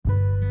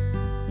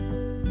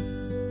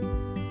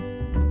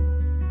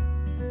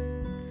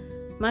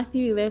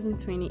Matthew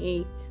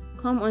 11:28.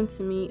 Come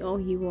unto me, all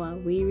you who are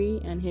weary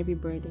and heavy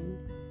burdened,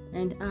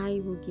 and I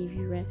will give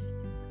you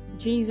rest.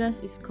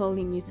 Jesus is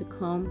calling you to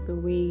come the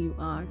way you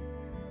are.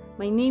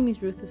 My name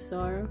is Ruth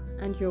Osoro,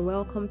 and you're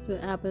welcome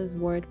to Abba's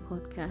Word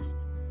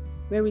podcast,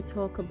 where we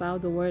talk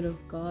about the Word of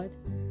God,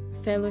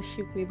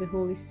 fellowship with the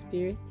Holy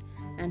Spirit,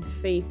 and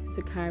faith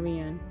to carry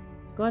on.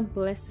 God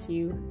bless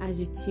you as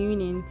you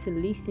tune in to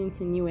listen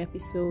to new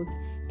episodes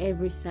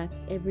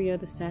every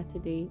other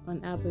Saturday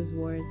on Abba's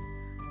Word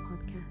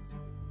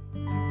podcast.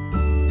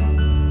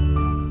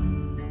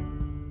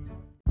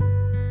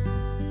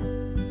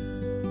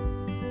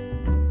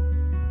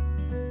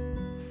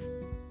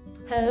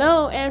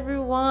 Hello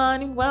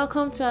everyone,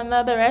 welcome to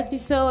another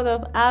episode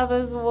of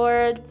Abba's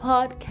Word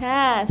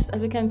podcast.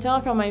 As you can tell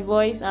from my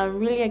voice, I'm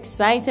really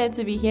excited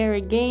to be here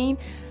again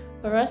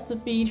for us to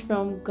feed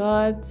from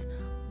God's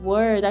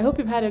Word. I hope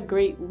you've had a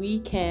great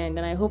weekend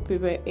and I hope you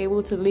were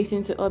able to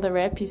listen to other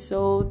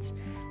episodes.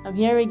 I'm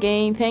here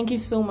again. Thank you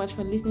so much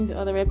for listening to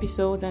other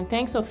episodes, and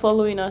thanks for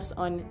following us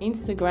on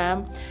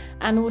Instagram.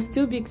 And we'll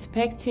still be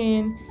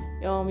expecting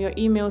your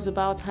emails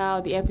about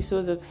how the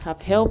episodes have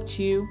helped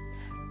you,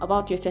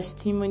 about your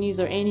testimonies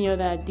or any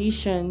other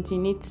additions you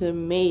need to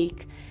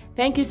make.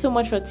 Thank you so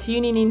much for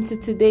tuning into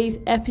today's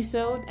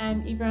episode.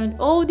 And if you're an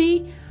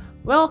oldie,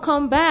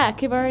 welcome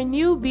back. If you're a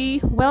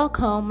newbie,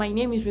 welcome. My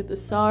name is Ruth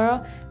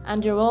Osoro,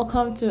 and you're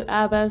welcome to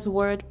Abba's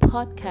Word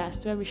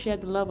podcast, where we share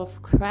the love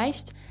of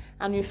Christ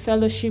and we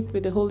fellowship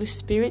with the Holy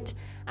Spirit,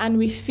 and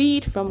we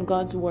feed from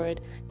God's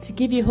Word to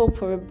give you hope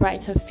for a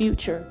brighter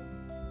future.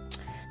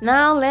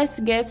 Now let's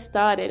get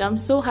started. I'm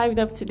so hyped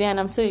up today and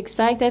I'm so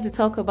excited to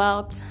talk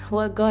about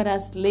what God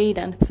has laid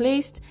and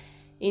placed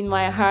in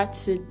my heart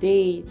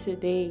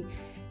today.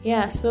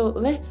 Yeah, so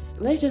let's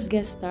just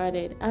get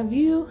started. Have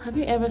you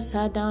ever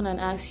sat down and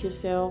asked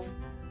yourself,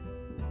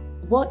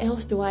 what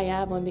else do I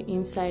have on the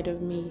inside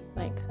of me?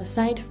 Like,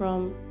 aside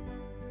from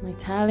my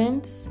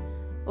talents,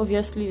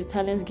 obviously the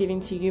talents given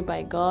to you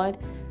by God,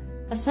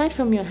 aside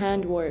from your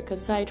handwork,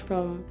 aside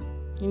from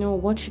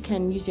what you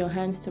can use your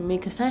hands to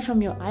make, aside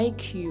from your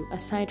IQ,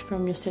 aside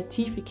from your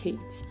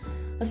certificates,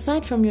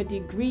 aside from your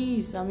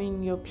degrees,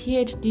 your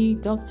PhD,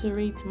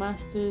 doctorate,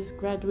 master's,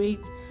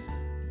 graduate,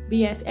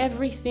 BS,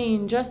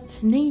 everything,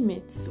 just name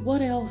it.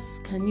 What else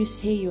can you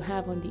say you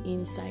have on the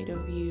inside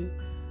of you?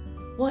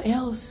 What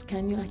else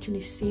can you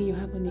actually say you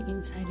have on the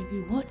inside of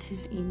you? What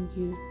is in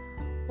you?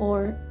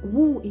 Or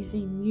who is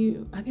in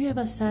you? Have you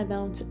ever sat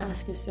down to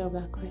ask yourself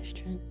that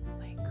question?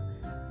 Like,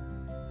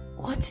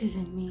 what is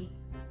in me?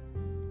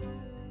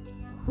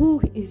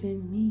 Who is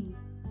in me?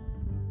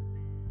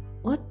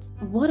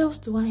 What else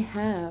do I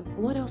have?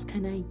 What else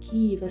can I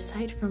give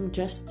aside from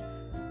just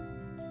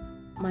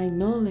my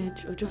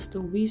knowledge or just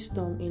the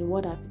wisdom in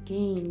what I've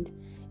gained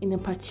in a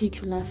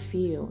particular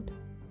field?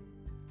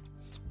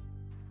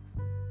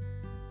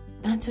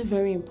 That's a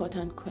very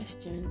important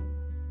question.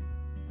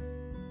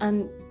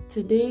 And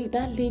today,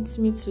 that leads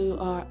me to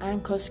our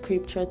anchor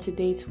scripture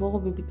today, to what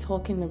we'll be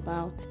talking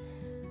about.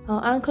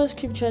 Our anchor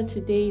scripture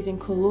today is in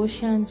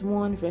Colossians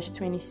 1 verse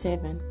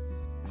 27.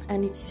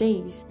 And it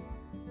says,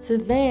 "To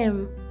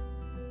them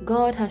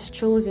God has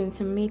chosen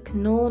to make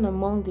known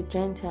among the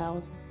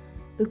Gentiles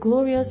the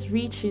glorious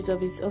riches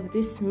of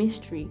this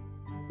mystery,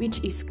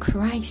 which is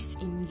Christ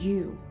in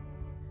you,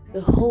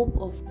 the hope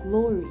of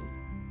glory."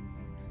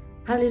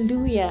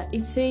 Hallelujah.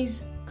 It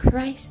says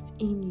Christ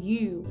in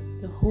you,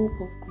 the hope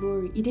of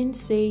glory. It didn't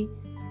say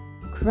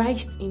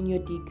Christ in your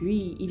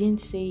degree. It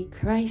didn't say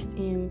Christ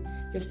in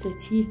your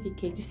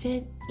certificate. It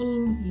said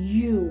in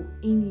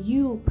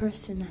you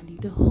personally,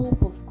 the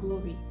hope of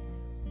glory.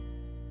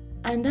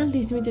 And that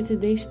leads me to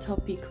today's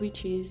topic,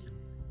 which is,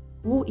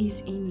 who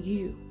is in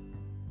you?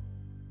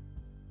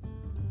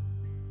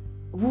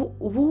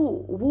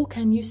 Who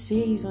can you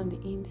say is on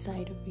the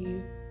inside of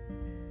you?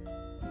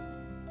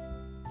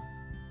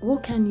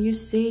 What can you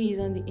say is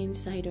on the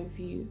inside of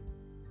you?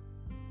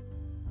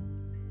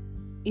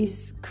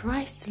 Is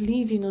Christ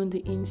living on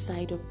the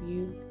inside of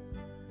you?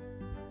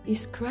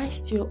 Is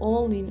Christ your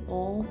all in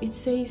all? It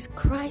says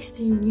Christ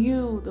in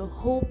you, the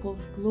hope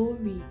of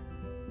glory.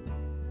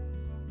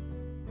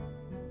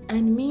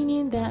 And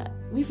meaning that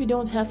if you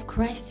don't have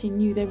Christ in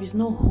you, there is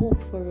no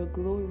hope for a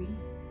glory.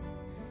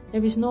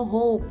 There is no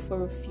hope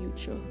for a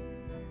future.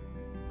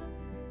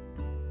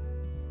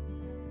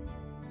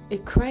 A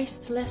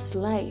Christless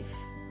life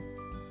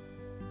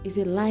is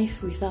a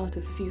life without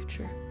a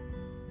future.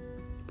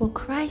 But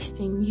Christ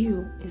in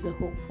you is a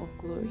hope of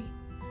glory.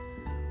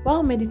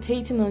 While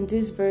meditating on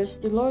this verse,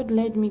 the Lord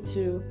led me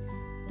to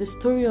the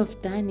story of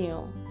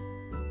Daniel.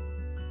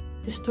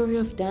 The story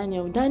of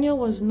Daniel. Daniel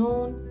was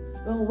known,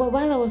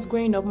 while I was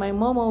growing up, my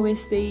mom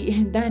always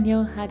said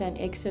Daniel had an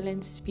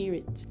excellent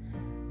spirit.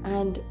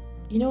 And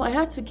I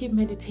had to keep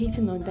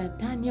meditating on that.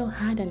 Daniel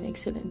had an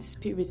excellent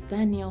spirit.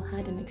 Daniel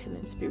had an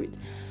excellent spirit,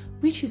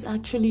 which is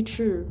actually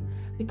true.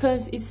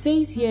 Because it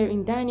says here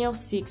in Daniel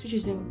 6, which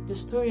is in the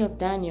story of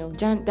Daniel,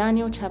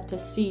 Daniel chapter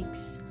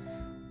 6,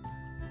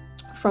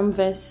 from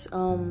verse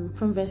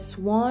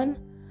 1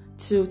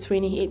 to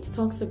 28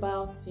 talks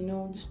about,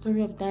 the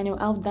story of Daniel,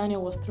 how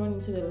Daniel was thrown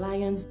into the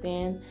lion's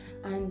den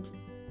and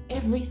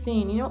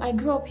everything. I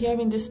grew up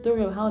hearing the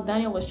story of how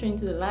Daniel was thrown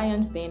into the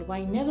lion's den, but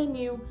I never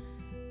knew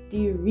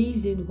the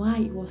reason why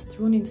he was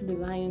thrown into the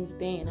lion's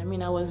den.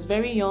 I was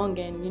very young,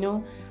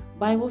 and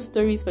Bible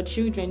stories for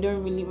children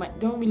don't really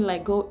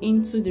go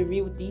into the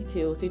real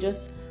details. They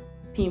just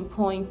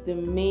pinpoint the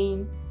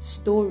main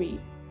story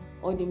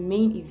or the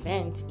main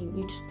event in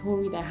each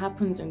story that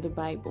happens in the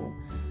Bible.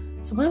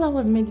 So while I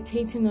was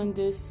meditating on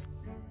this,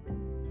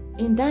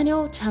 in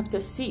Daniel chapter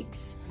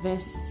 6,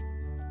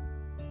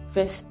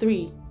 verse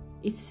 3,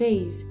 it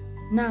says,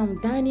 "Now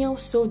Daniel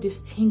so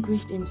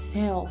distinguished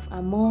himself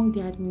among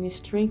the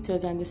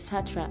administrators and the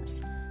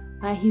satraps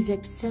by his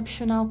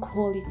exceptional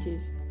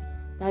qualities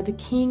that the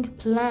king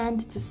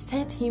planned to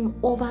set him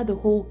over the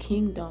whole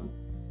kingdom."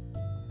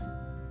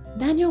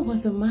 Daniel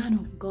was a man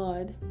of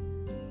God.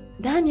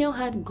 Daniel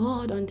had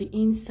God on the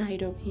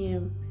inside of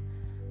him.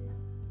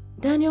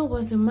 Daniel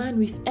was a man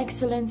with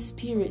excellent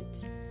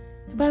spirit.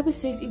 The Bible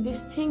says he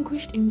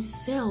distinguished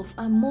himself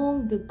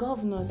among the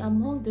governors,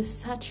 among the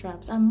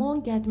satraps,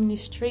 among the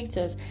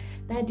administrators,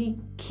 that the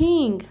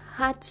king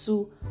had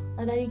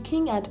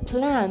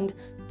planned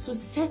to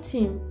set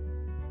him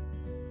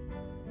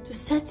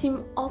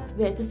up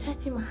there, to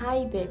set him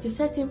high there, to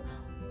set him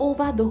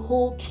over the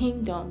whole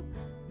kingdom.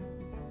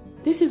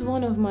 This is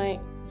one of my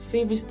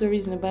favorite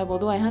stories in the Bible,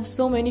 though I have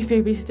so many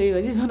favorite stories,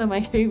 but this is one of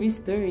my favorite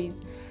stories.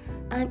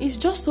 And it's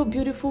just so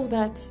beautiful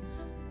that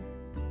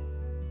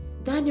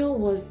Daniel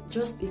was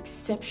just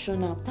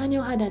exceptional.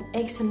 Daniel had an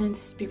excellent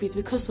spirit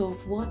because of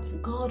what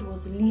God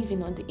was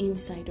living on the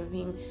inside of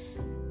him.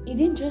 He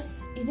didn't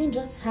just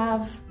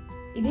have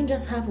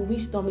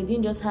wisdom, he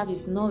didn't just have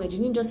his knowledge, he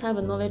didn't just have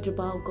a knowledge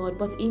about God,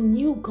 but he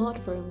knew God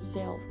for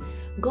himself.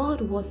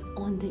 God was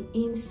on the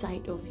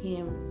inside of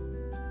him.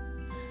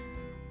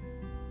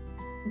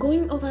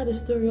 Going over the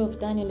story of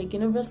Daniel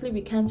again, obviously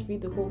we can't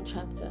read the whole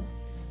chapter.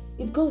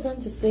 It goes on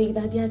to say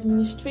that the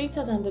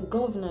administrators and the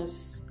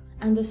governors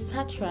and the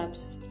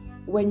satraps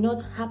were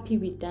not happy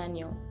with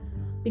Daniel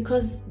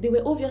because they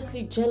were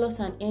obviously jealous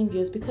and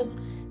envious because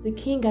the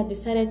king had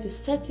decided to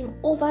set him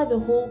over the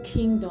whole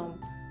kingdom.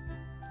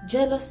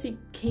 Jealousy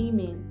came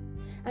in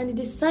and they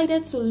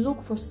decided to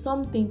look for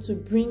something to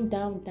bring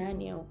down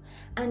Daniel.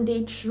 And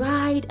they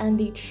tried and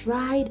they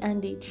tried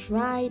and they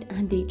tried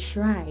and they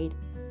tried.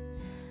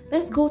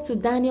 Let's go to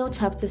Daniel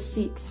chapter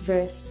 6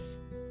 verse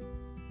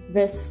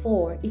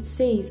 4. It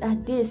says,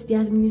 "At this the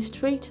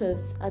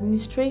administrators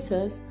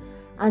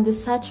and the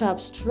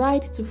satraps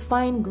tried to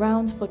find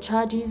grounds for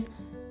charges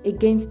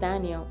against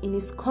Daniel in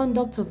his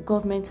conduct of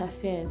government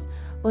affairs,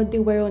 but they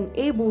were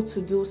unable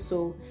to do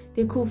so.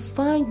 They could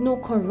find no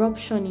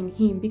corruption in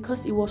him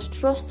because he was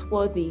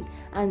trustworthy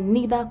and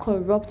neither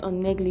corrupt or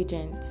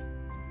negligent."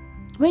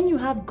 When you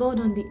have God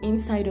on the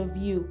inside of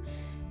you,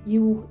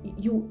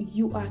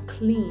 you are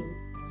clean.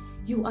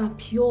 You are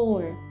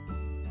pure.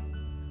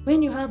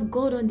 When you have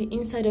God on the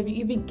inside of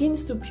you, it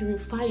begins to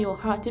purify your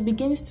heart. It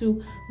begins to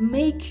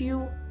make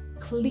you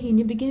clean.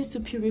 It begins to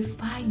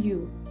purify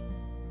you.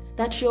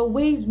 That your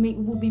ways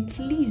will be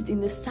pleased in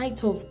the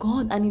sight of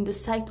God and in the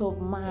sight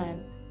of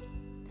man.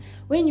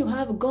 When you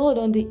have God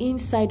on the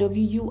inside of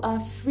you, you are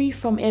free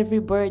from every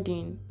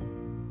burden.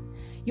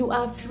 You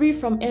are free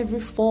from every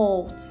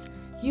fault.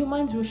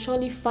 Humans will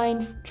surely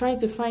try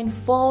to find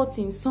fault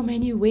in so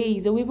many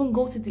ways. They will even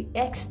go to the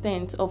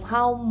extent of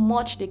how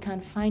much they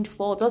can find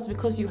fault just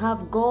because you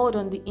have God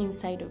on the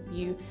inside of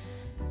you.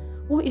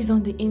 Who is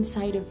on the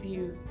inside of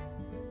you?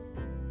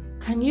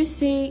 Can you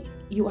say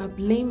you are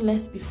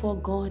blameless before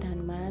God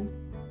and man?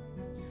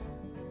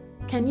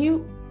 Can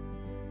you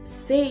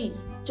say,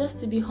 just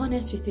to be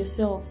honest with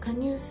yourself,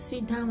 can you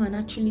sit down and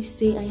actually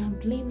say, I am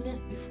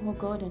blameless before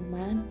God and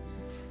man?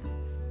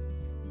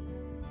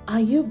 Are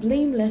you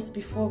blameless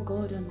before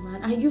God and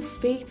man? Are you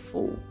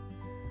faithful?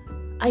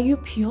 Are you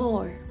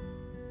pure?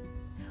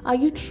 Are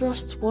you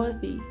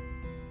trustworthy?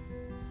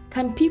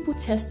 Can people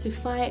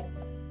testify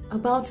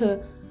about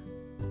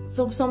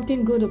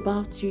something good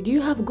about you? Do you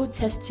have good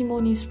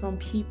testimonies from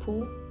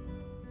people?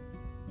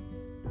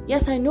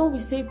 Yes, I know we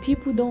say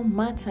people don't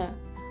matter,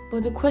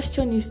 but the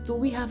question is, do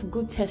we have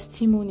good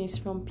testimonies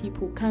from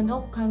people?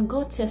 Can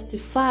God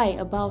testify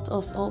about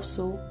us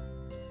also?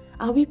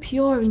 Are we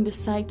pure in the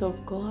sight of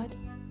God?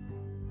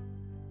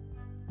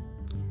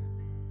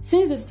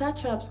 Since the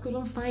satraps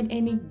couldn't find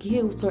any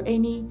guilt or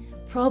any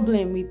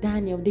problem with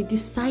Daniel, they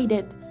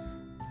decided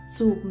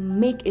to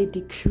make a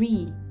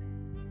decree,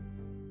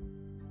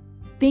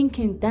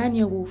 thinking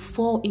Daniel will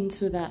fall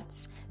into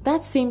that.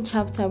 That same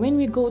chapter, when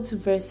we go to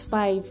verse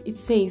 5, it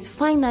says,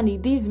 "Finally,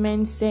 these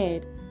men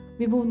said,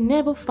 we will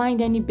never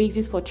find any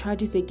basis for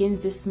charges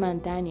against this man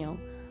Daniel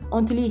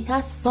until he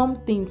has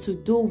something to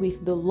do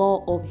with the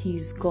law of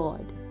his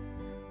God."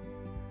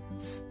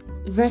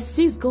 Verse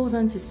 6 goes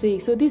on to say,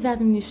 "So these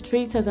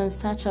administrators and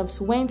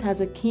satraps went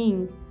as a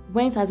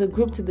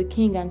group to the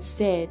king and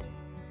said,"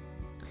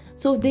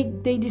 so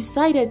they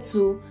decided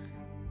to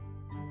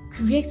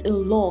create a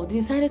law. They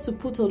decided to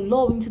put a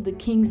law into the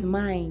king's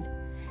mind.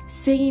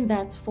 saying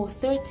that for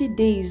 30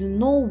 days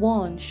no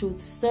one should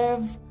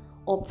serve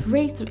or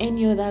pray to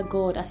any other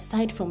god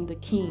aside from the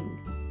king.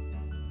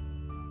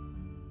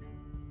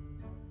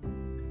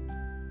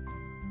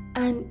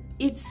 And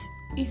it's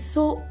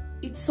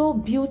so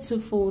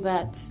beautiful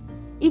that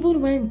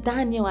even when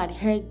Daniel had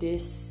heard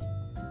this,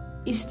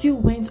 he still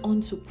went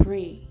on to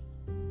pray.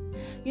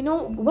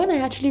 When I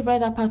actually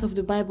read that part of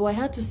the Bible, I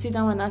had to sit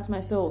down and ask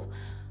myself,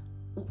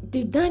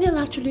 did Daniel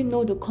actually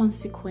know the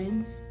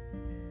consequence?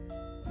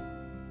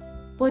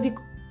 But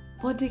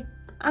the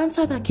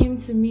answer that came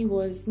to me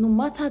was, no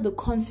matter the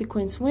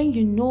consequence, when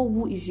you know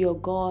who is your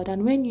God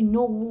and when you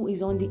know who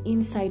is on the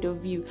inside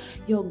of you,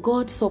 your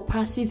God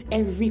surpasses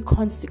every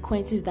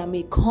consequences that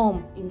may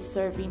come in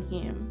serving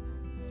him.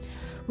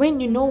 When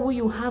you know who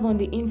you have on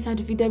the inside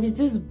of you, there is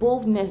this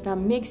boldness that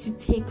makes you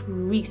take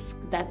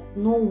risks that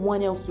no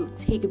one else will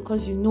take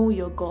because you know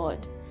your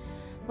God.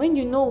 When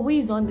you know who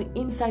is on the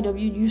inside of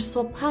you, you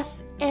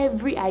surpass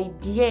every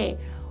idea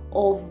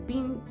of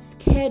being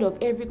scared of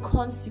every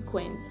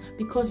consequence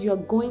because you are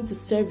going to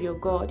serve your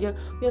God.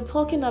 We are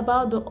talking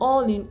about the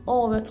all in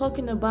all. We're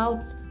talking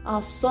about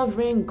our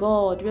sovereign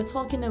God. We're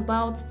talking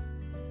about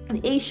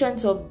the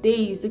Ancient of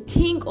Days, the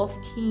King of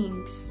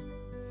Kings.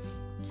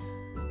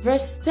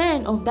 Verse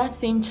 10 of that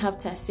same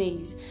chapter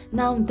says,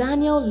 "Now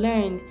Daniel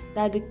learned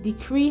that the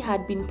decree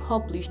had been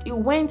published. He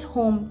went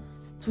home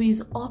to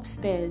his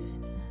upstairs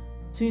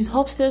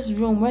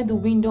room where the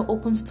window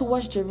opens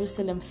towards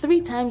Jerusalem.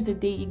 3 times a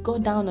day he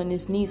got down on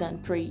his knees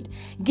and prayed,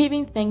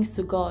 giving thanks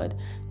to God,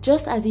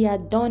 just as he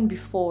had done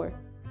before."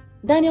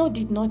 Daniel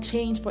did not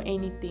change for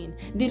anything.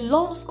 The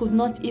laws could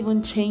not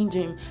even change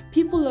him.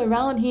 People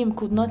around him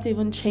could not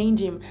even change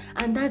him.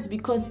 And that's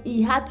because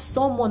he had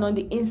someone on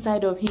the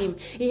inside of him.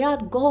 He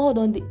had God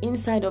on the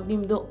inside of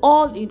him, the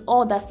all in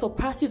all that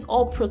surpasses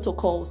all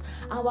protocols.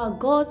 Our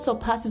God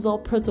surpasses all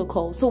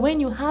protocols. So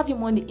when you have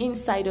him on the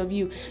inside of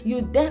you,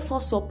 you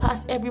therefore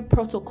surpass every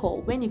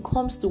protocol. When it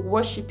comes to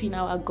worshiping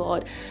our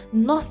God,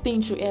 nothing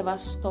should ever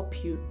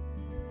stop you.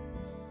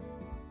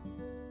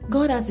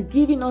 God has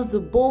given us the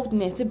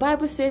boldness. The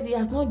Bible says he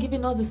has not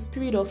given us the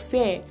spirit of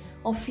fear,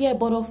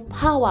 but of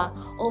power,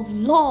 of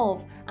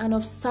love, and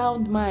of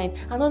sound mind.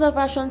 Another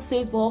version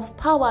says, but of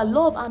power,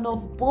 love, and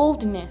of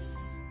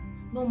boldness.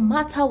 No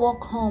matter what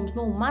comes,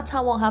 no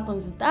matter what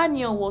happens,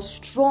 Daniel was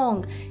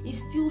strong. He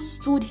still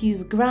stood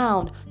his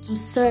ground to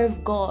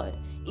serve God.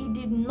 He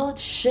did not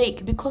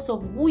shake because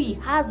of who he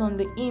has on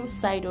the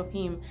inside of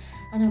him.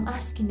 And I'm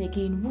asking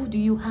again, who do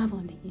you have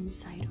on the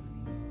inside of you?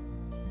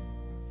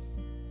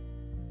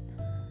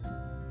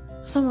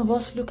 Some of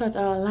us look at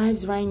our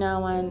lives right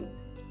now and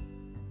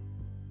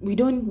we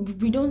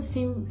don't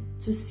seem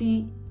to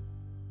see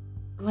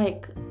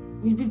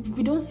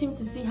we don't seem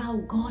to see how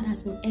God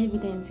has been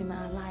evident in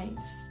our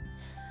lives.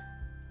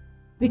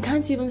 We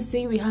can't even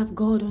say we have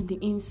God on the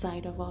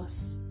inside of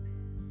us.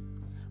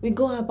 We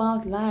go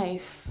about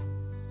life.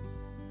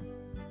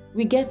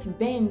 We get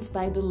bent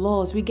by the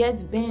laws. We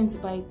get bent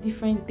by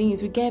different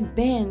things. We get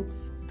bent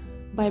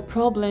by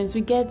problems.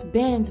 We get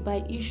bent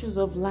by issues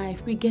of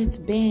life. We get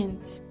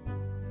bent.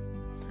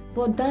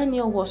 But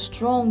Daniel was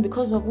strong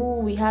because of who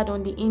we had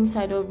on the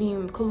inside of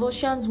him.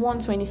 Colossians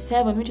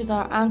 1:27, which is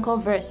our anchor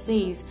verse,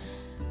 says,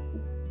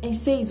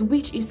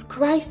 which is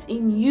Christ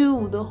in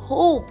you, the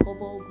hope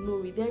of all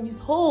glory. There is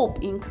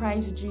hope in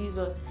Christ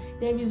Jesus.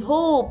 There is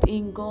hope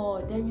in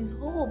God. There is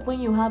hope when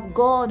you have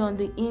God on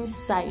the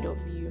inside of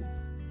you.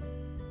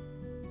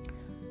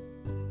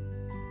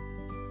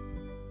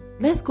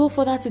 Let's go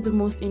further to the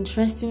most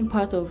interesting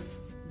part of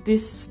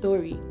this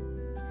story.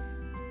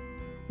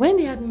 When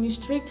the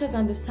administrators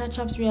and the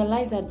satraps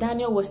realized that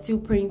Daniel was still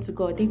praying to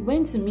God, they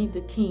went to meet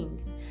the king.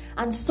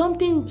 And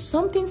something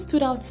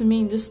stood out to me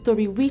in this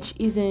story, which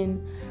is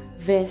in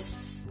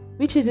verse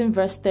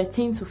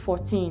 13 to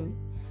 14.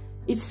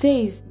 It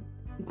says,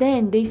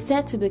 "Then they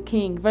said to the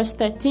king," verse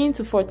 13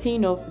 to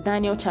 14 of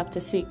Daniel chapter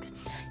 6.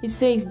 It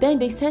says, "Then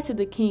they said to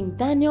the king,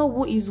 Daniel,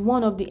 who is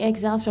one of the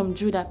exiles from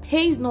Judah,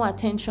 pays no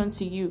attention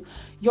to you,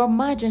 your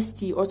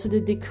majesty, or to the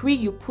decree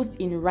you put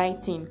in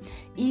writing.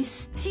 He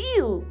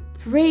still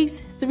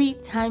prays 3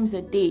 times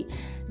a day."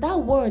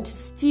 That word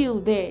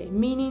 "still" there, it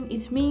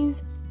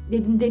means they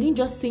didn't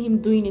just see him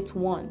doing it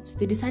once.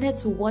 They decided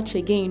to watch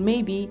again.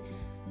 Maybe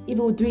if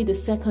it would do it the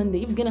second day,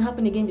 if it's going to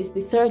happen again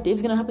the third day, if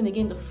it's going to happen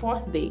again the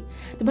 4th day.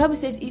 The Bible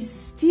says it's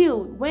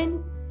still.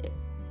 When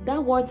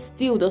that word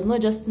 "still" does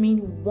not just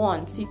mean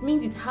once, it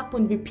means it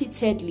happened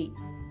repeatedly.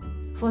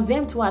 For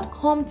them to have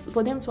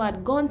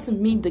gone to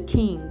meet the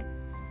king,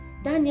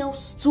 Daniel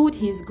stood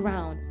his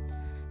ground.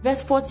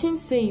 Verse 14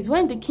 says,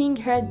 "When the king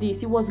heard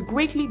this, he was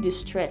greatly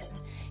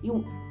distressed.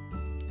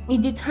 He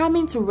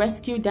determined to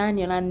rescue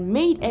Daniel and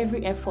made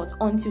every effort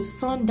until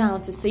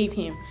sundown to save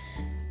him."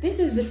 This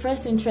is the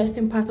first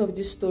interesting part of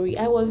this story.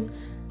 I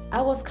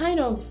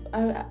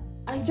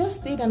just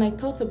stayed and I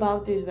thought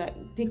about this, that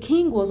the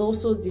king was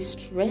also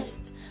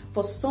distressed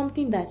for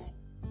something that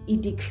he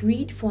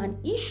decreed, for an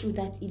issue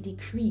that he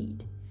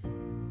decreed.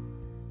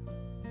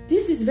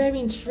 this is very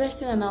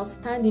interesting and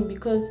outstanding,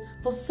 because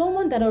for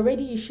someone that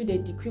already issued a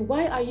decree,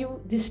 why are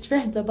you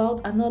distressed about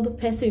another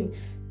person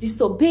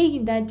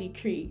disobeying that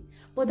decree?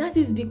 But that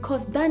is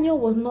because Daniel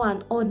was not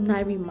an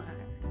ordinary man.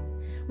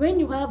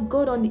 When you have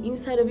God on the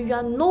inside of you, you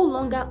are no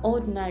longer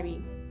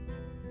ordinary.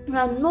 You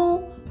are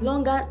no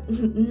longer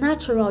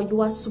natural,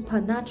 you are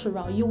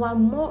supernatural. You are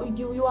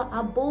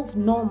above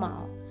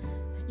normal.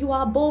 You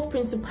are above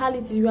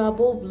principalities, you are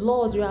above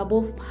laws, you are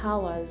above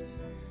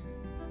powers.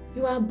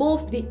 You are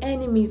above the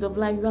enemies of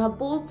life. You are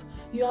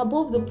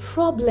above the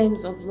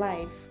problems of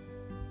life.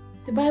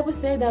 The Bible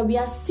says that we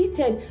are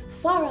seated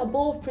far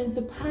above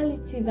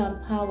principalities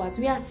and powers.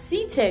 We are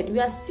seated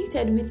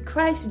with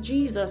Christ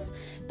Jesus.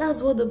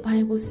 That's what the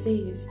Bible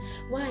says.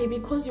 Why?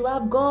 Because you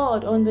have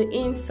God on the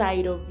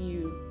inside of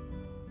you.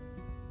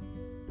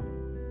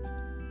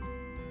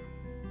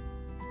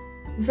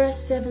 Verse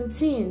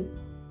 17.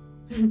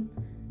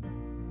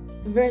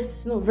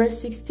 Verse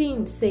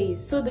 16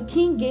 says, so the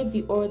king gave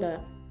the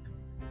order,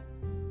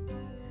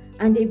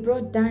 and they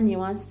brought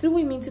Daniel and threw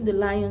him into the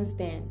lion's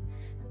den.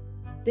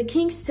 The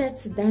king said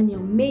to Daniel,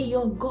 may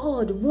your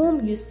God,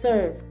 whom you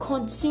serve,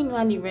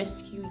 continually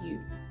rescue you.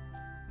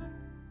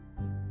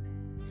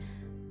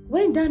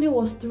 When Daniel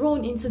was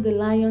thrown into the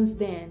lion's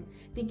den,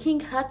 the king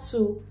had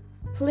to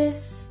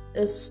place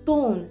a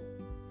stone.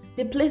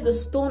 They placed a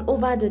stone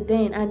over the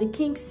den, and the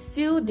king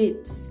sealed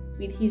it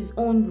with his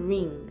own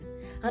ring.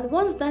 And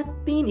once that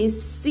thing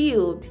is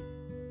sealed,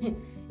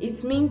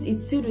 it means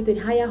it's sealed with a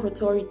higher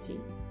authority.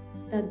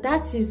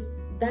 That is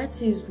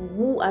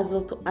who has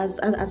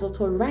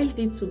authorized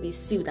it to be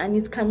sealed, and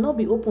it cannot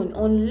be opened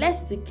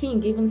unless the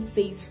king even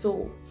says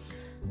so.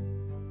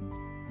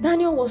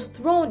 Daniel was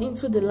thrown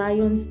into the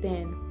lion's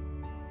den,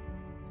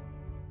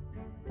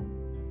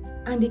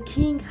 and the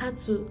king had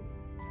to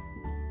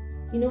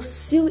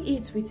seal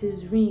it with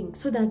his ring,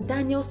 so that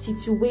Daniel's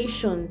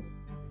situation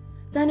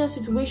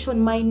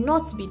might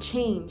not be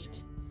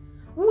changed.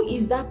 Who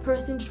is that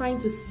person trying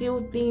to seal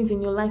things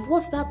in your life?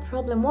 What's that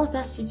problem? What's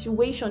that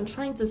situation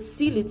trying to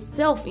seal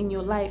itself in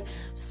your life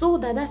so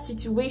that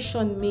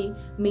situation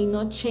may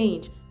not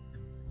change?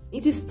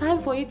 It is time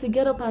for you to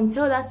get up and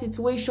tell that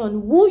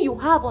situation who you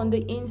have on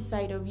the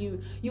inside of you.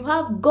 You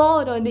have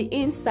God on the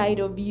inside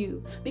of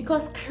you,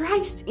 because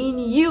Christ in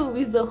you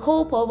is the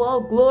hope of all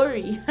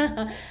glory.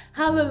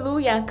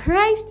 Hallelujah.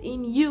 Christ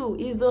in you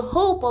is the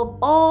hope of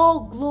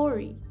all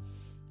glory.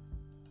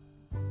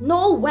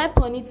 No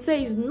weapon, it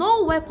says,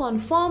 no weapon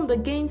formed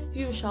against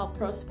you shall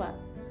prosper.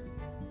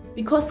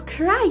 Because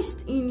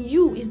Christ in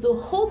you is the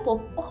hope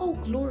of all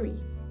glory.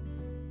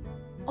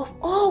 Of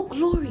all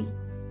glory.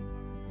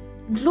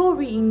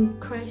 Glory in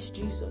Christ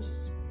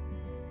Jesus.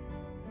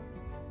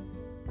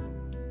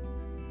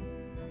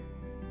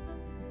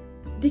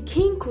 The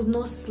king could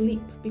not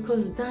sleep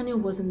because Daniel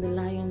was in the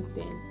lion's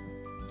den.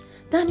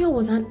 Daniel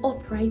was an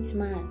upright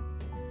man.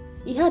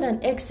 He had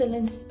an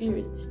excellent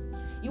spirit.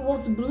 He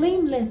was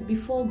blameless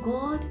before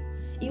God.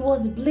 He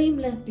was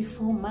blameless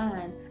before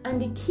man.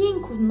 And the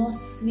king could not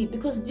sleep,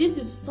 because this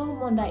is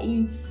someone that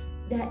he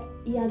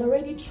had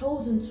already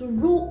chosen to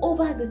rule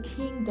over the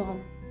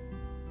kingdom.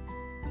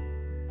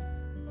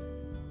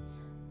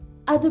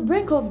 At the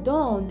break of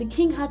dawn, the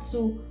king had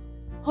to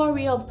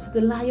hurry up to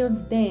the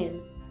lion's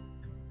den.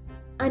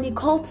 And he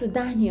called to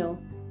Daniel.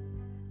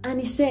 And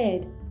he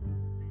said,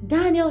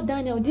 Daniel,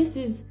 this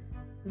is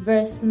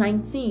verse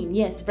 19.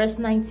 Yes, verse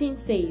 19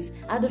 says,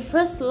 at the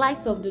first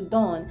light of the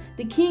dawn,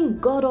 the king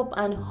got up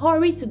and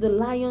hurried to the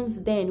lion's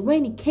den.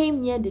 When he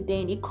came near the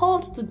den, he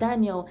called to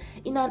Daniel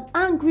in an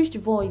anguished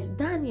voice,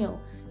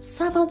 Daniel,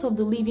 servant of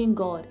the living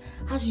God,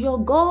 has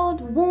your God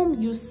whom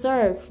you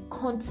serve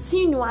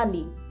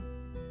continually.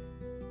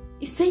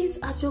 It says,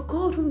 as your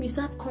God whom you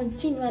serve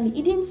continually.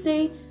 He didn't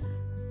say,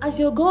 as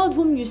your God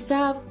whom you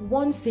serve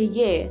once a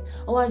year,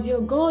 or as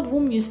your God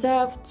whom you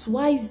serve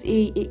twice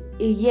a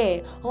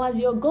year, or as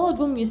your God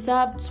whom you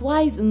serve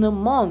twice in a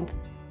month,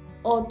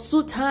 or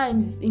 2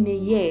 times in a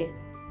year,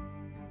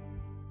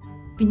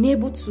 been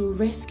able to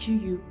rescue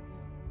you.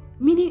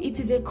 Meaning it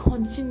is a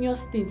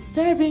continuous thing.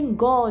 Serving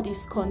God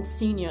is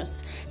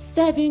continuous.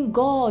 Serving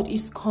God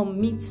is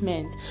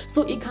commitment.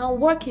 So He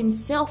can work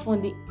Himself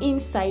on the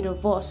inside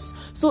of us.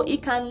 So He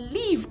can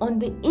live on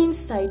the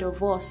inside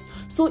of us.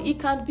 So He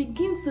can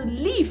begin to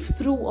live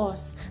through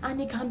us. And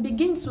He can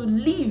begin to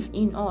live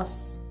in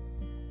us.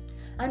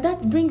 And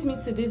that brings me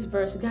to this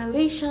verse.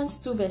 Galatians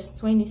 2 verse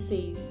 20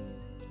 says,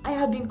 I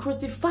have been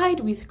crucified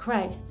with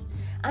Christ,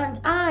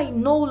 and I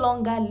no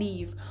longer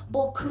live,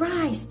 but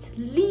Christ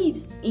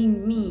lives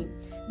in me.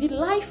 The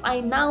life I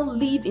now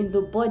live in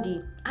the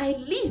body, I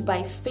live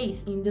by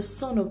faith in the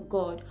Son of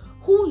God,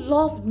 who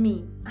loved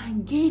me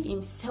and gave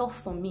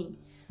Himself for me.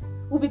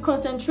 We'll be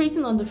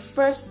concentrating on the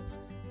first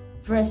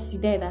verse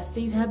there that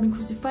says, I have been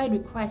crucified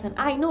with Christ, and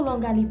I no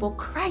longer live, but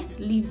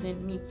Christ lives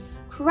in me.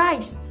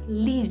 Christ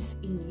lives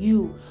in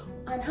you.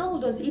 And how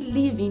does He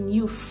live in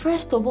you?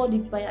 First of all,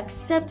 it's by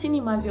accepting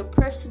Him as your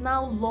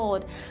personal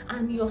Lord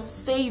and your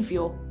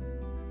Savior.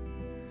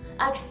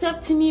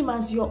 Accepting Him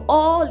as your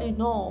all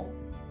in all.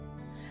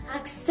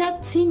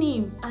 accepting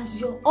him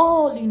as your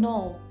all in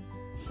all.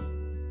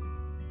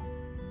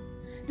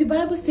 The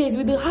Bible says,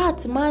 with the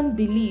heart man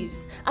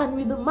believes, and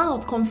with the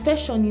mouth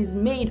confession is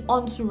made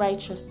unto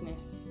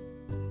righteousness.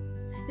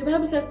 The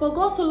Bible says, for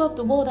God so loved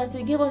the world that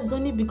he gave us his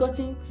only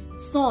begotten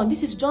Son.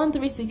 This is John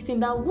 3:16,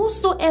 that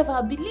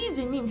whosoever believes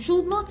in him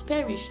should not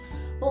perish,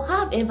 but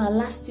have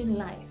everlasting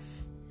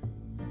life.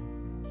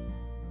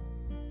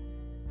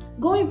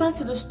 Going back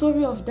to the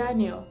story of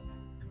Daniel,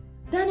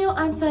 Daniel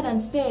answered and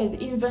said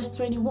in verse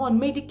 21,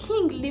 may the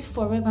king live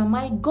forever.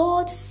 My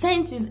God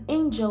sent his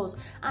angels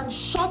and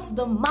shut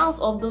the mouth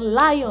of the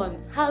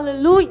lions.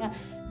 Hallelujah.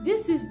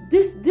 This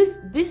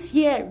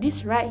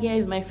right here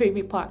is my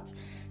favorite part.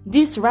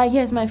 This right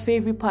here is my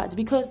favorite part,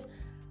 because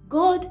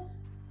God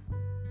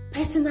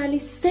personally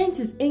sent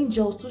his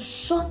angels to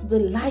shut the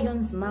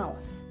lion's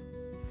mouth.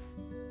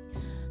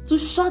 To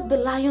shut the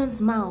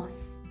lion's mouth.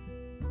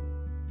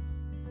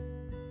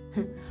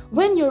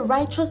 When you're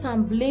righteous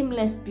and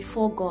blameless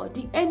before God,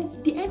 the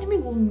enemy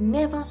will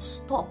never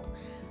stop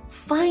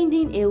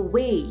finding a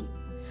way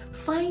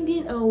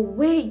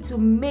to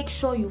make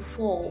sure you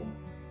fall.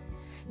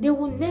 They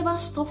will never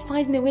stop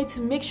finding a way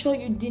to make sure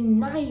you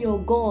deny your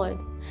God,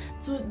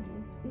 to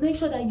make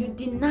sure that you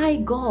deny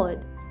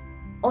God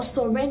or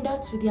surrender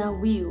to their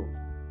will.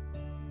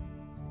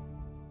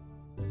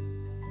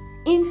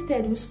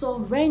 Instead, we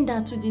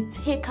surrender to the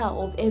taker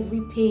of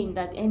every pain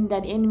that the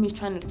enemy is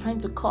trying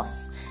to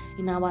cause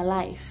in our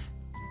life.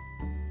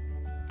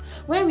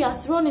 When we are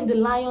thrown in the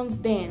lion's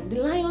den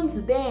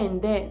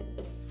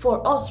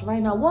for us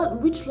right now,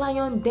 which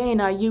lion den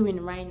are you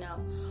in right now?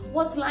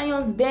 What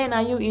lion's den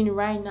are you in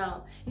right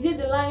now? Is it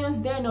the lion's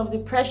den of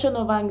depression,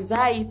 of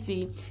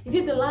anxiety? Is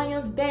it the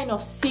lion's den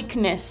of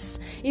sickness?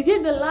 Is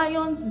it the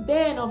lion's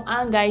den of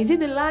anger? Is it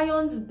the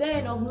lion's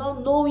den of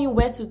not knowing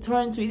where to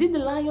turn to? Is it the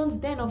lion's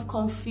den of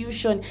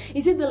confusion?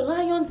 Is it the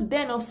lion's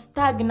den of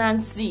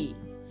stagnancy?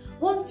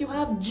 Once you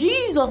have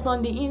Jesus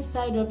on the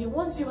inside of you,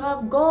 once you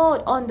have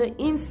God on the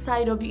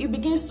inside of you, it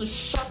begins to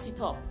shut it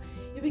up.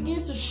 It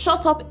begins to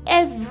shut up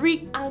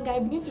every anger.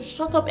 It begins to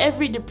shut up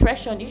every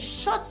depression. It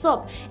shuts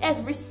up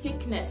every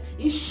sickness.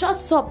 It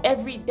shuts up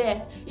every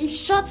death. It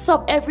shuts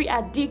up every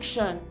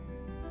addiction.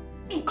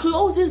 It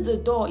closes the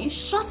door. It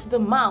shuts the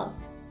mouth.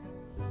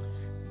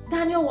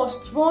 Daniel was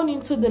thrown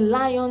into the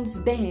lion's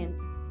den.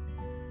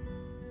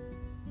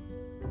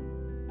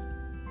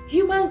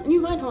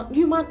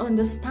 Human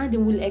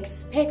understanding will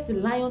expect the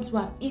lion to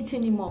have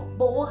eaten him up.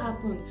 But what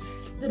happened?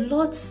 The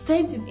Lord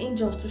sent his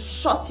angels to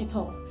shut it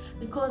up.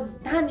 Because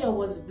Daniel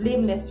was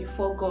blameless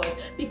before God.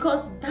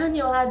 Because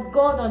Daniel had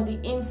God on the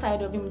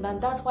inside of him.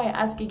 And that's why I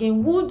ask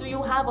again, who do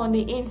you have on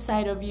the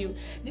inside of you?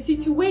 The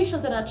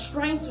situations that are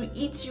trying to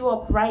eat you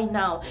up right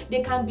now,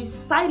 they can be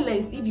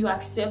silenced if you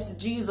accept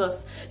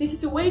Jesus. The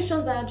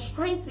situations that are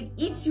trying to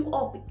eat you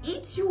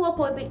up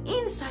on the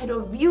inside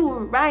of you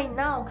right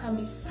now can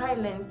be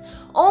silenced.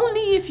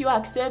 Only if you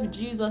accept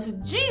Jesus.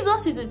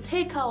 Jesus is the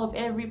taker of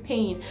every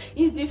pain.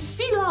 He's the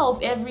filler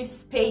of every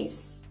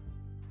space.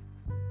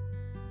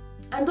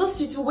 And those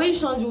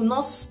situations will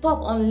not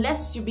stop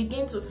unless you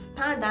begin to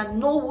stand and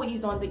know who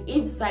is on the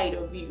inside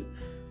of you.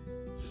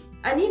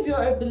 And if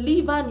you're a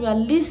believer and you are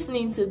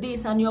listening to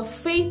this and your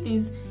faith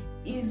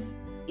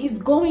is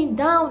going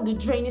down the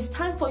drain, it's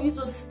time for you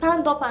to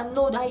stand up and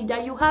know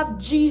that you have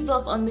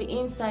Jesus on the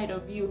inside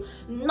of you.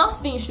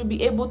 Nothing should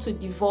be able to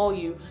devour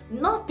you.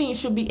 Nothing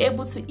should be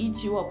able to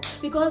eat you up.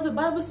 Because the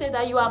Bible says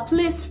that you are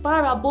placed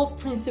far above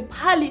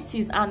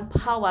principalities and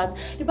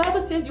powers. The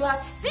Bible says you are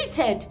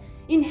seated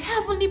in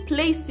heavenly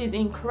places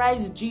in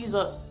Christ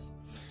Jesus.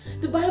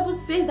 The Bible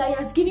says that he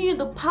has given you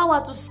the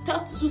power to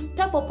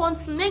step upon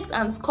snakes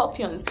and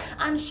scorpions,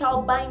 and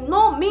shall by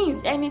no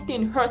means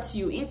anything hurt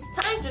you. It's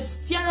time to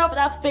stir up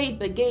that faith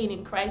again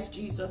in Christ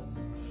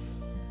Jesus.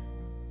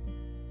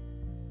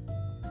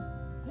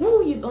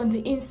 Who is on the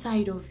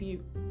inside of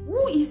you?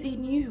 Who is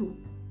in you?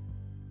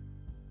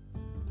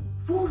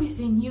 Who is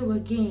in you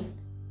again?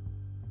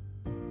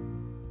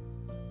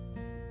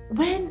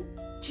 When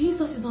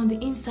Jesus is on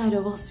the inside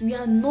of us, we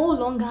are no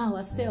longer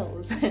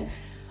ourselves.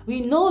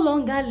 We no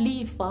longer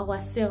live for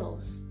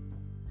ourselves.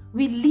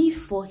 We live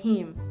for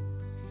him.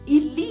 He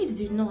lives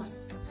in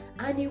us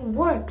and he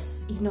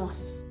works in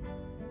us.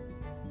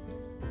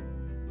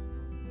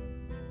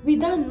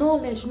 With that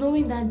knowledge,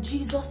 knowing that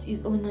Jesus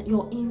is on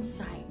your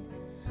inside,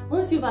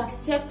 once you've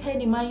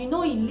accepted him and you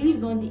know he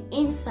lives on the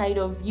inside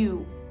of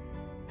you,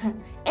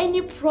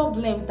 any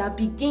problems that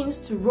begins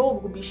to roll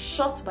will be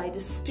shut by the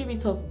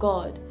Spirit of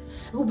God.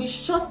 Will be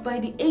shut by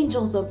the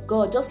angels of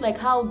God, just like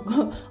how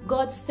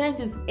God sent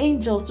his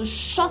angels to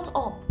shut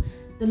up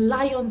the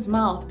lion's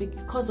mouth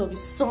because of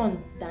his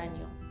son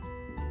Daniel.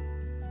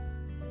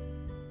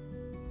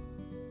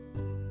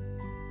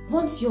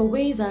 Once your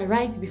ways are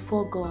right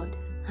before God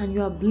and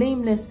you are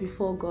blameless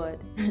before God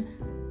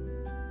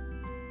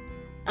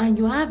and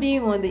you have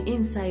him on the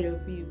inside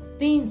of you,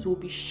 things will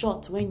be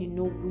shut when you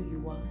know who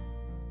you are.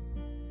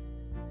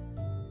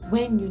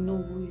 When you know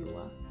who you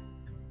are.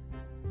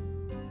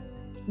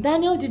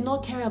 Daniel did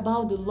not care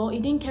about the law. He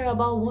didn't care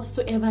about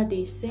whatsoever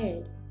they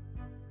said.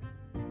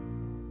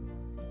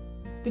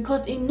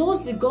 because he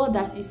knows the God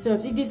that he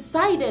serves. He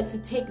decided to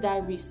take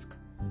that risk.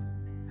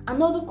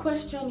 Another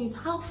question is,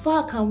 how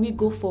far can we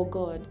go for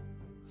God?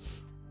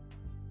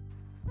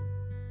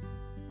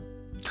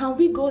 Can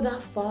we go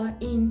that far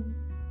in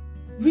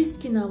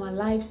risking our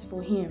lives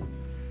for Him?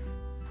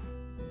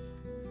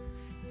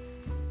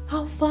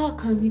 How far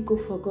can we go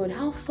for God?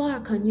 How far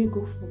can you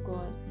go for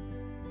God?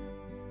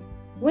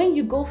 When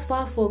you go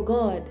far for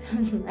God,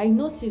 I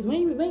notice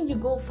when you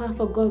go far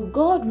for God,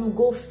 God will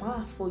go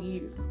far for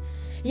you.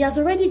 He has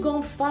already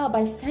gone far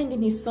by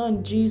sending His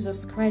Son,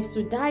 Jesus Christ,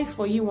 to die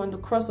for you on the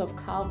cross of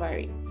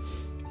Calvary.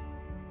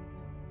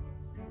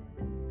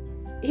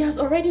 He has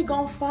already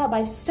gone far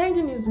by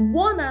sending His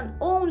one and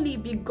only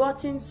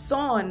begotten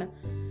Son.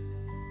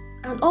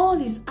 And all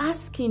He's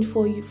asking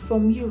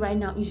from you right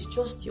now is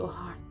just your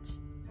heart.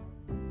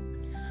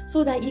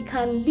 So that He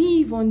can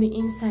live on the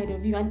inside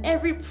of you, and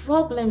every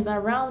problems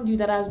around you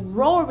that are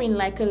roaring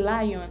like a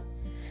lion,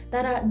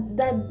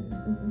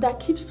 that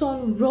keeps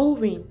on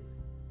roaring,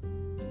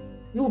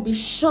 you will be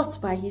shot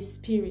by His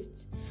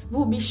Spirit. You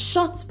will be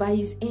shot by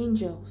His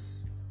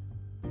angels.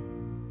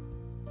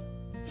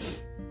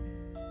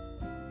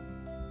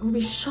 You will be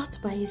shot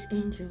by His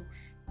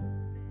angels.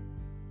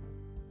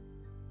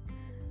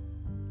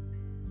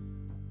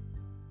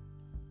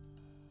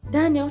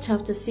 Daniel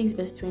chapter 6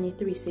 verse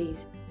 23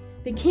 says,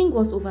 "The king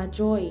was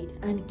overjoyed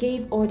and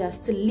gave orders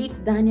to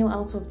lift Daniel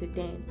out of the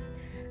den.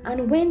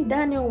 And when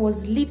Daniel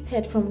was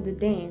lifted from the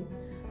den,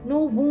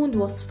 no wound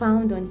was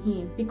found on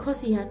him,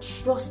 because he had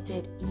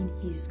trusted in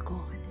his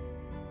God."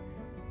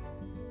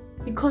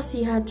 Because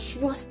he had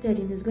trusted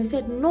in his God. He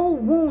said no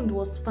wound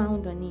was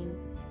found on him.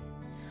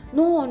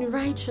 No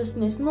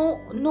unrighteousness,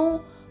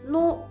 no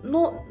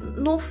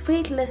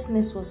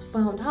faithlessness was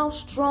found. How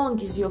strong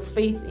is your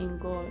faith in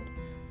God?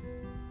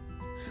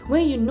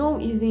 When you know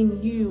He's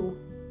in you,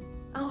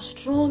 how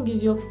strong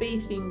is your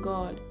faith in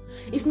God?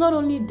 It's not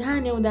only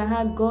Daniel that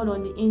had God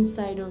on the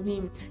inside of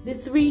him. The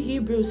three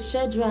Hebrews,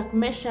 Shadrach,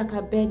 Meshach,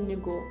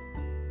 Abednego.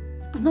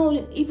 It's not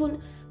only,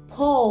 even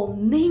Paul,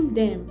 name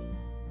them.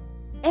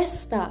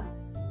 Esther.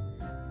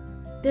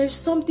 There's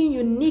something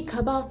unique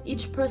about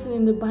each person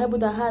in the Bible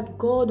that had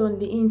God on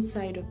the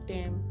inside of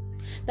them.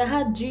 That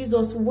had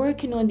Jesus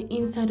working on the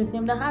inside of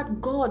them. That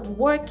had God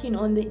working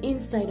on the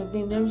inside of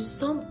them. There is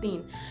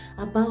something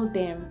about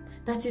them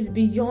that is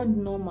beyond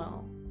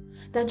normal,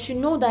 that you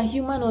know that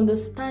human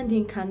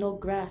understanding cannot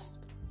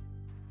grasp.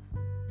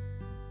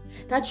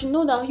 That you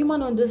know that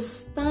human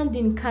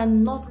understanding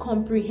cannot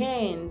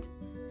comprehend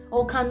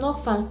or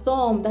cannot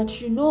fathom. That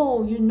you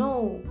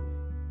know.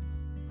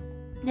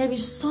 There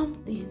is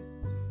something.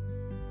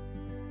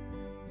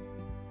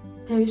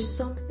 There is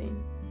something.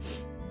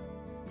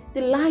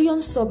 The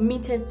lion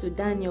submitted to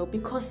Daniel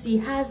because he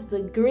has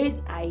the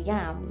great I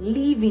Am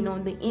living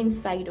on the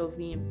inside of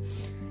him.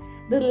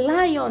 The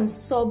lion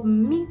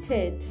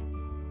submitted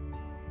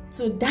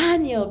to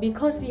Daniel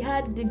because he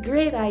had the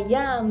great I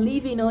Am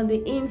living on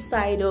the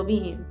inside of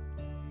him.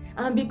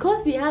 And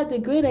because he had the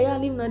great I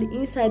Am living on the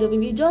inside of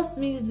him, it just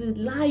means the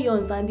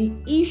lions and the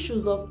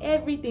issues of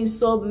everything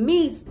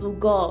submits to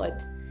God.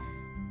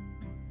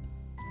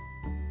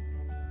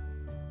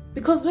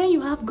 Because when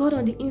you have God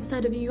on the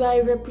inside of you, you are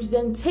a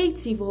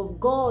representative of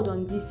God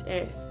on this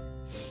earth.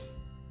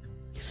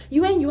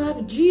 When you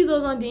have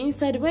Jesus on the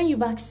inside, when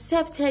you've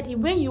accepted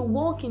Him, when you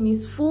walk in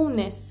His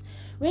fullness,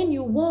 when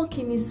you walk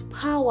in His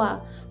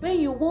power, when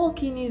you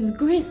walk in His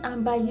grace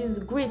and by His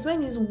grace,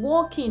 when He's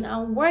walking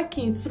and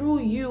working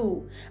through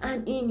you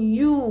and in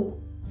you,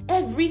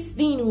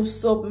 everything will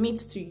submit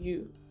to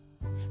you.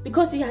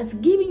 Because He has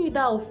given you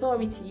that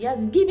authority. He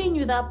has given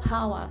you that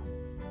power.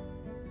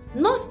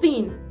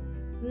 Nothing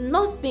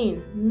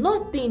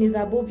is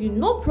above you.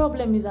 No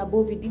problem is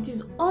above you. It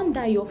is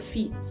under your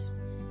feet.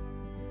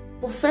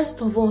 But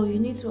first of all, you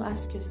need to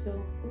ask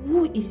yourself,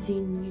 who is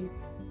in you?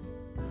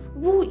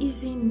 Who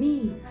is in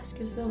me? Ask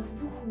yourself,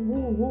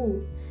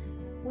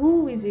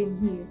 who is in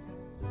you?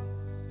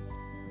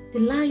 The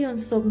lion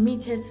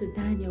submitted to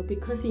Daniel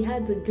because he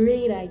had the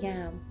great I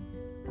Am.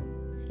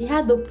 He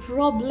had the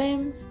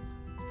problem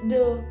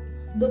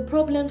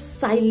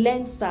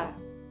silencer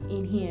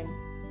in him.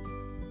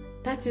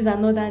 That is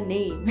another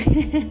name.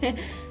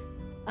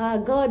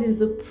 God is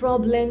the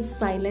problem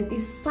silencer. He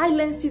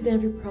silences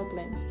every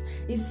problem.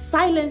 He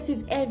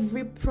silences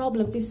every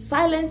problem. He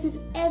silences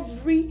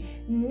every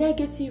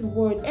negative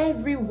word,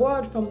 every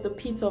word from the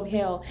pit of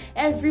hell,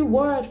 every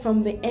word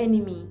from the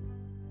enemy,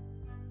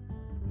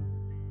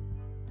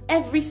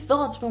 every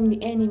thought from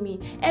the enemy,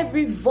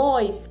 every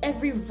voice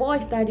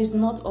that is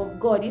not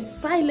of God. He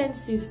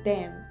silences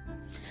them.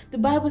 The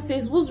Bible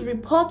says, whose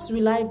reports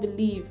will I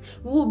believe?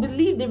 We will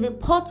believe the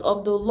report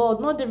of the Lord,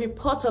 not the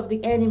report of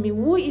the enemy.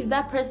 Who is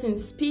that person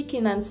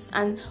speaking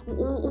and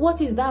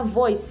what is that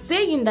voice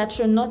saying that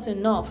you're not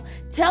enough?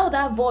 Tell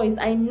that voice,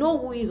 I know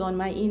who is on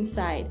my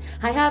inside.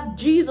 I have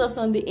Jesus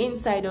on the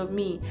inside of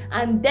me,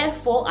 and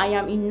therefore I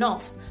am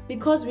enough,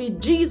 because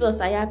with Jesus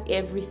I have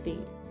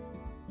everything.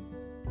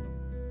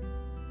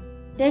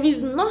 There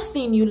is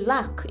nothing you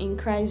lack in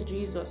Christ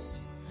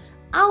Jesus.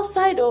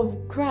 Outside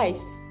of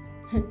Christ,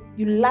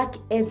 you lack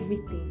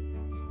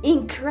everything.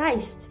 In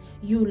Christ,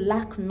 you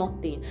lack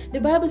nothing.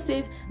 The Bible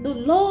says, the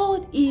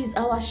Lord is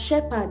our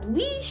shepherd.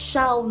 We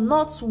shall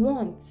not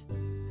want.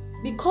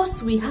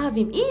 Because we have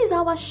him. He is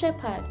our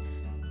shepherd.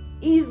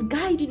 He is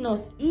guiding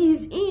us. He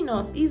is in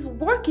us. He is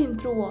working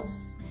through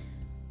us.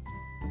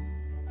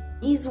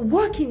 He is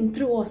working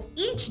through us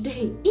each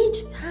day,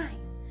 each time.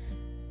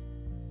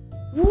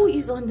 Who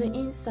is on the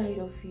inside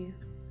of you?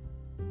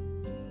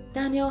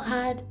 Daniel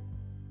had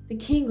the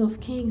King of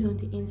Kings on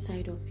the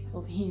inside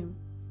of him.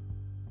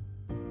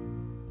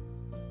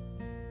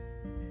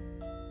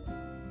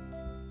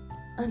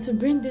 And to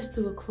bring this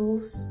to a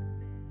close,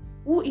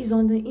 who is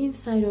on the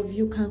inside of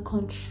you can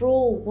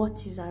control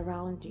what is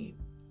around you.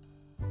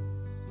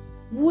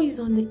 Who is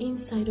on the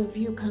inside of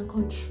you can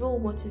control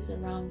what is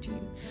around you.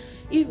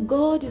 If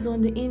God is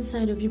on the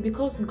inside of you,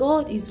 because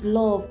God is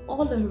love,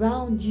 all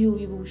around you,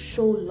 He will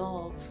show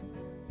love.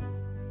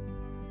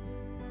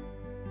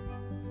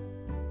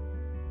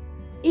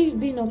 If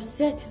being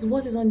upset is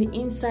what is on the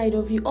inside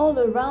of you, all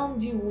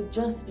around you will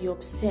just be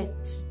upset.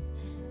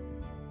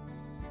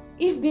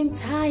 If being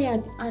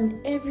tired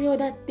and every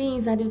other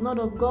thing that is not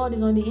of God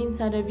is on the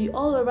inside of you,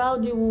 all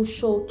around you will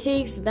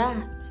showcase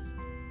that.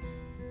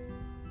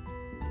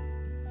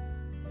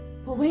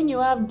 But when you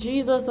have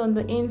Jesus on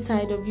the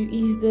inside of you,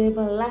 He is the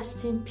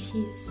everlasting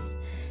peace.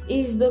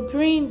 He is the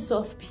Prince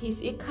of Peace.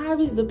 He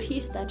carries the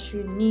peace that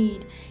you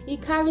need. He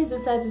carries the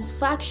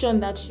satisfaction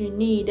that you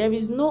need. There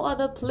is no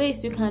other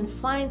place you can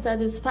find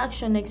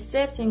satisfaction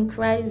except in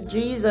Christ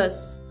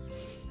Jesus.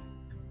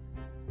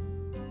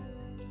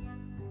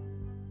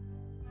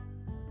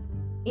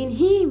 In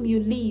Him you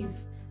live.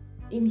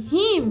 In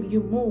Him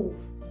you move.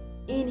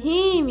 In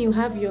Him you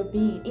have your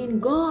being. In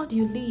God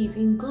you live.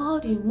 In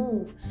God you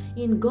move.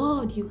 In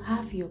God you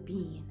have your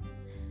being.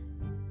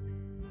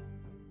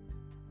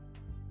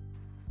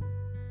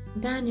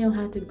 Daniel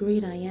had the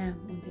great I am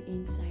on the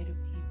inside of him.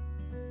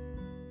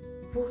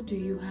 Who do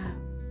you have?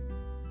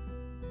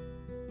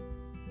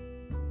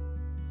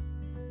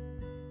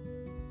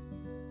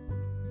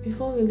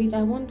 Before we leave,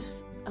 I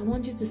want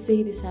you to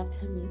say this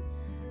after me.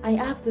 I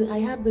have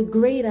the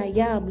great I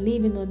am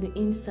living on the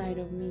inside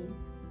of me.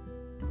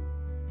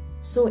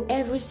 So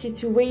every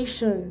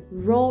situation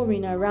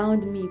roaring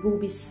around me will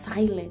be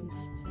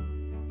silenced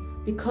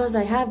because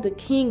I have the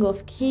King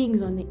of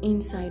Kings on the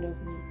inside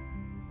of me.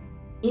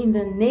 In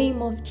the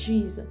name of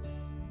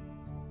Jesus.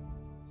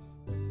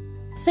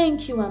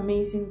 Thank you,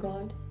 amazing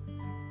God.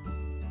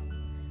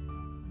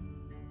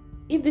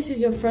 If this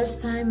is your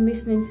first time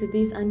listening to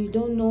this and you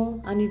don't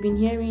know, and you've been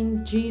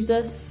hearing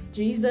Jesus,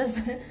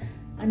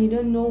 and you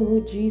don't know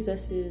who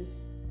Jesus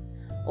is,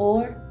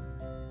 or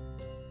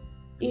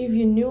if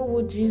you knew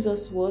who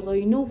Jesus was, or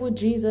you know who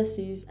Jesus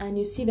is, and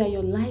you see that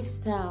your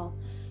lifestyle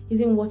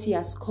isn't what He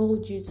has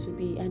called you to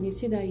be, and you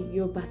see that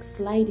you're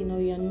backsliding, or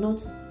you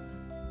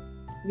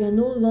are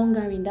no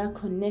longer in that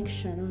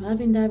connection or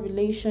having that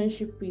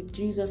relationship with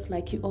Jesus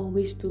like you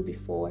always do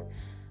before,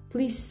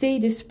 please say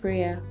this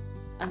prayer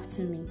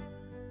after me.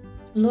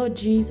 Lord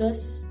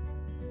Jesus,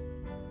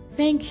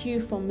 thank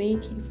you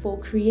for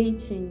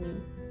creating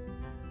me.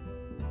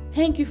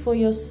 Thank you for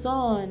your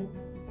Son.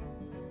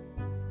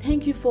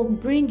 Thank you for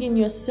bringing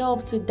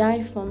yourself to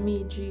die for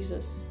me,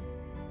 Jesus.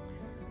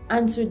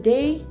 And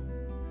today,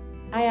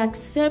 I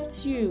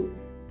accept you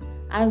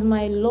as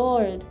my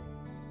Lord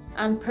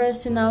and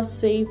personal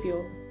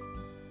Savior.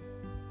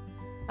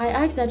 I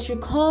ask that you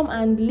come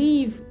and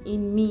live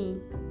in me.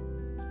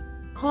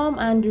 Come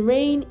and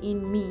reign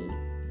in me.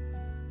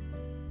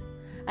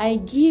 I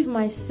give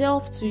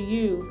myself to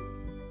you.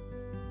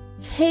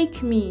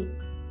 Take me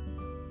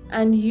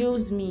and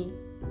use me.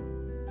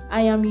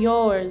 I am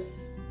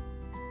yours.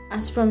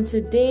 As from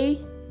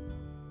today,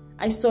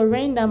 I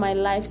surrender my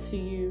life to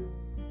you.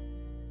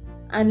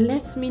 And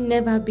let me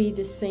never be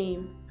the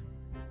same.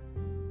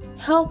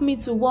 Help me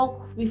to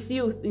walk with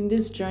you in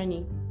this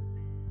journey.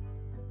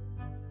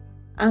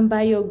 And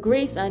by your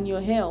grace and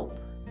your help,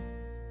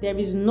 there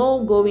is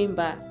no going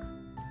back.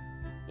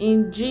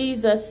 In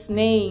Jesus'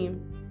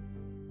 name,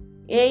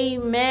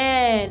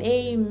 amen,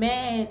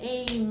 amen,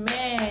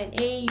 amen,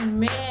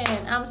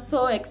 amen. I'm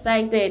so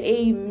excited.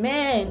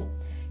 Amen.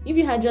 If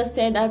you had just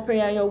said that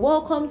prayer, you're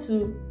welcome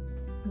to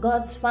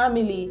God's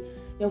family.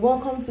 You're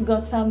welcome to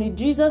God's family.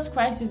 Jesus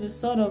Christ is the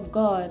Son of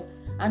God.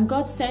 And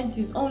God sent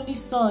His only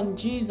Son,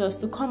 Jesus,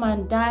 to come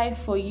and die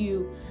for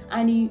you.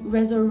 And He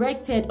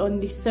resurrected on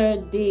the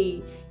third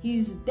day.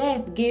 His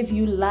death gave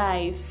you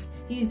life.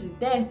 His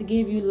death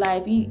gave you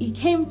life. He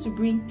came to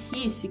bring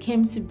peace. He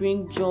came to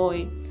bring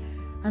joy.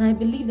 And I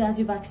believe that as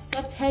you've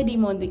accepted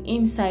Him on the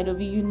inside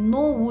of you, you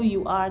know who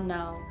you are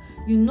now.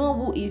 You know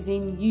who is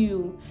in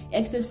you.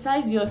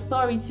 Exercise your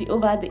authority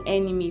over the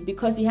enemy,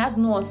 because he has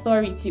no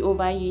authority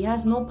over you. He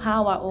has no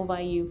power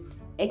over you.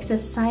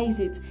 Exercise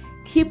it.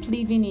 Keep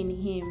living in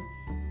Him.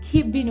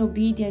 Keep being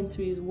obedient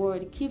to His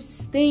word. Keep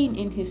staying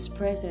in His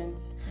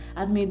presence.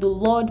 And may the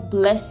Lord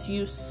bless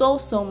you so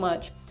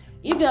much.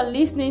 If you're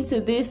listening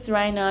to this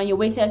right now, you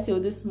waited till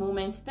this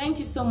moment, thank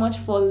you so much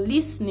for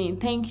listening.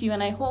 Thank you.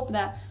 And I hope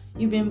that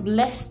You've been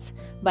blessed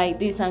by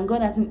this, and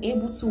God has been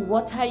able to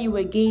water you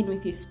again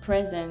with His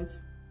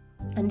presence.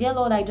 And dear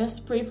Lord, I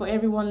just pray for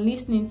everyone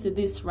listening to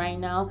this right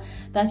now,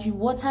 that you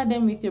water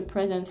them with your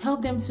presence.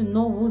 Help them to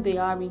know who they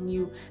are in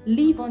you.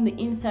 Live on the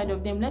inside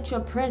of them. Let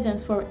your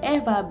presence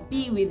forever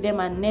be with them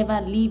and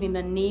never leave, in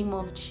the name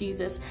of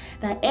Jesus.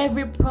 That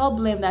every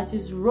problem that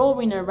is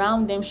roaring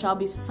around them shall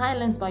be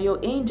silenced by your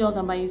angels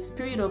and by the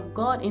Spirit of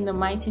God, in the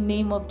mighty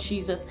name of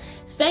Jesus.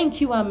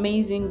 Thank you,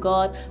 amazing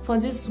God, for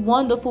this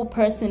wonderful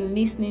person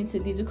listening to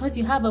this, because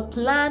you have a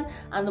plan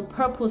and a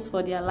purpose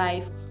for their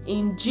life.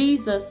 In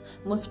Jesus'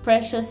 most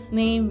precious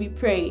name we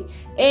pray.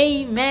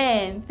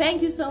 Amen.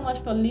 Thank you so much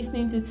for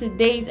listening to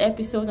today's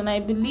episode, and I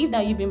believe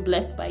that you've been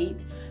blessed by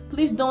it.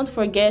 Please don't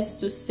forget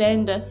to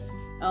send us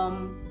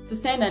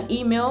an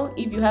email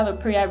if you have a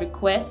prayer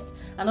request,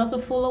 and also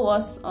follow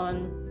us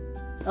on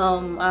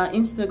our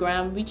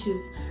Instagram, which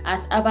is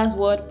at Abba's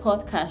Word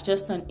Podcast,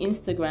 just on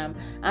Instagram.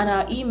 And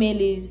our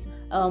email is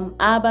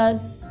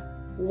Abba's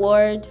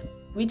Word,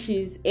 which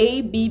is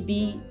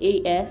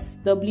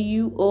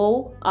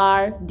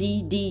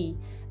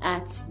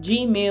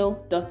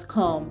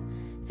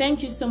abbasword@gmail.com.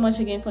 Thank you so much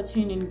again for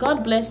tuning in.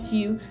 God bless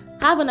you.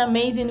 Have an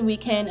amazing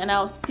weekend, and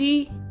I'll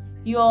see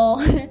you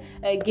all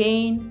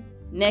again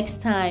next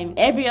time.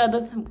 Every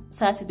other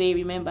Saturday,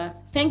 remember.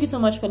 Thank you so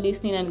much for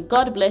listening, and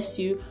God bless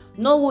you.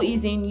 Know who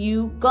is in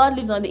you. God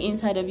lives on the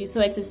inside of you, so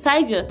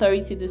exercise your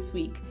authority this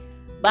week.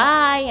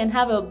 Bye, and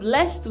have a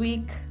blessed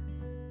week.